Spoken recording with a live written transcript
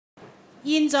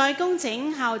現在恭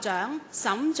請校長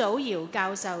沈祖堯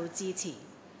教授致辭。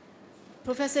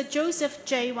Professor Joseph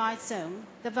J. Whitestone,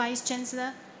 the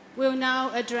Vice-Chancellor, will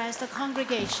now address the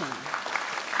congregation.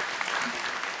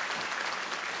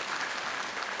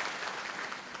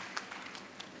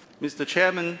 Mr.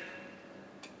 Chairman,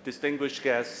 distinguished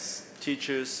guests,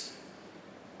 teachers,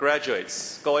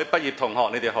 graduates, 各位畢業同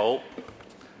學，你哋好。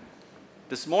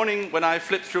This morning, when I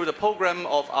flipped through the program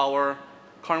of our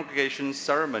congregation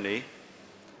ceremony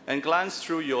and glanced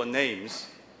through your names,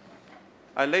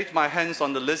 I laid my hands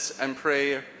on the list and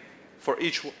prayed for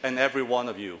each and every one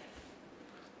of you.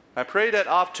 I pray that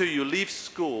after you leave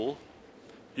school,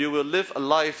 you will live a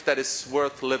life that is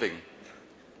worth living.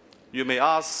 You may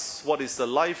ask, what is a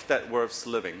life that worth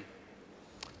living?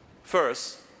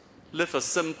 First, live a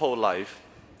simple life.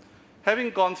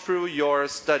 Having gone through your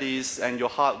studies and your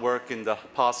hard work in the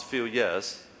past few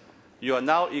years, you are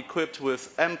now equipped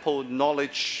with ample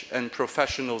knowledge and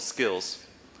professional skills.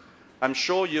 I'm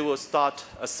sure you will start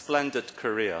a splendid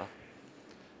career.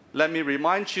 Let me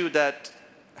remind you that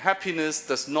happiness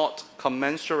does not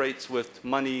commensurate with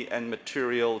money and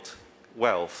material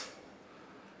wealth.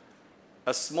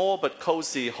 A small but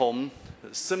cozy home,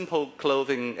 simple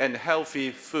clothing, and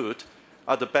healthy food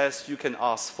are the best you can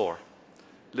ask for.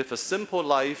 Live a simple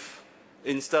life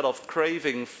instead of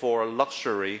craving for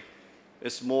luxury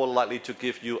is more likely to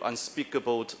give you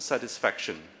unspeakable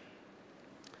satisfaction.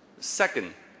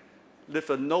 Second, live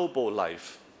a noble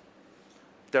life.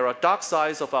 There are dark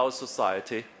sides of our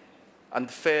society: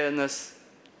 unfairness,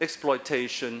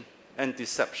 exploitation, and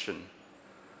deception.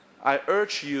 I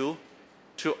urge you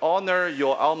to honor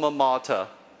your alma mater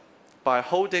by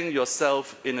holding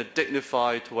yourself in a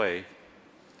dignified way.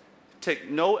 Take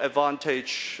no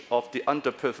advantage of the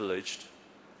underprivileged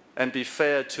and be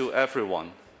fair to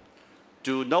everyone.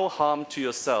 Do no harm to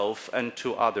yourself and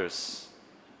to others.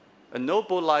 A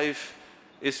noble life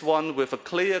is one with a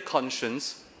clear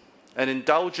conscience, an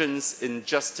indulgence in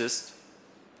justice,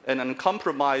 an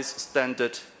uncompromised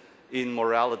standard in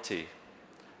morality.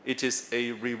 It is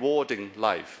a rewarding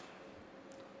life.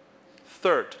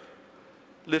 Third,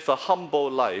 live a humble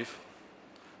life,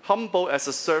 humble as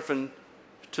a servant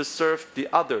to serve the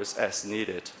others as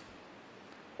needed.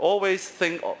 Always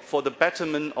think for the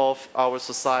betterment of our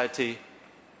society,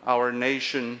 our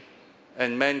nation,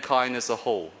 and mankind as a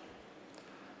whole.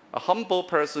 A humble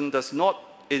person does not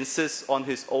insist on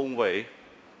his own way,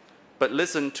 but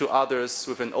listen to others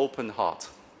with an open heart.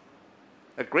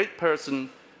 A great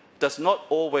person does not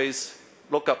always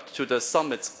look up to the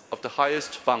summits of the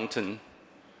highest mountain,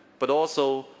 but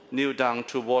also kneel down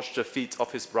to wash the feet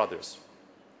of his brothers.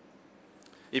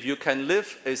 If you can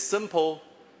live a simple,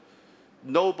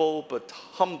 noble, but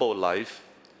humble life,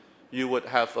 you would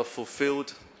have a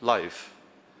fulfilled life.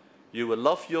 You will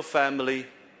love your family,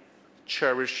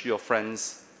 cherish your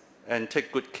friends, and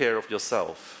take good care of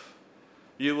yourself.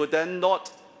 You will then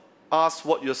not ask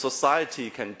what your society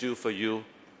can do for you,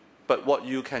 but what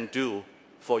you can do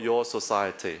for your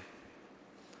society.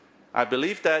 I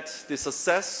believe that the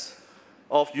success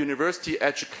of university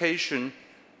education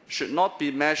should not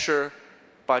be measured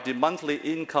by the monthly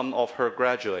income of her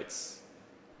graduates,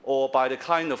 or by the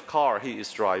kind of car he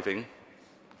is driving,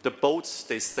 the boats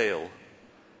they sail,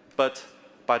 but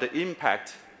by the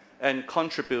impact and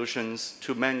contributions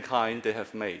to mankind they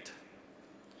have made.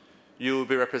 You will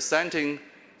be representing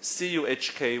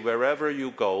CUHK wherever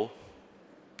you go.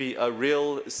 Be a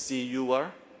real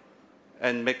CUer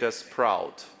and make us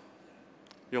proud.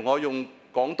 我用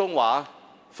廣東話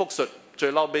復述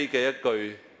最嬲尾嘅一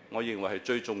句，我認為係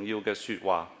最重要嘅説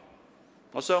話。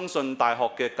我相信大學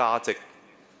嘅價值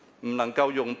唔能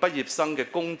夠用畢業生嘅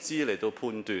工資嚟到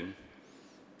判斷，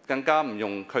更加唔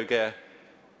用佢嘅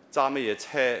揸乜嘢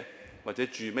車或者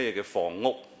住乜嘢嘅房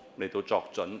屋嚟到作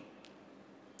準。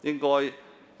應該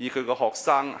以佢個學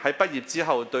生喺畢業之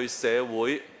後對社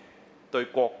會、對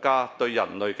國家、對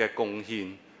人類嘅貢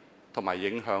獻同埋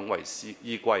影響為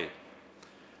依歸。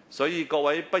所以各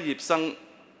位畢業生，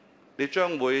你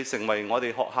將會成為我哋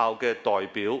學校嘅代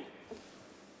表，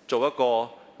做一個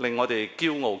令我哋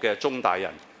驕傲嘅中大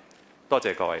人。多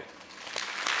謝各位。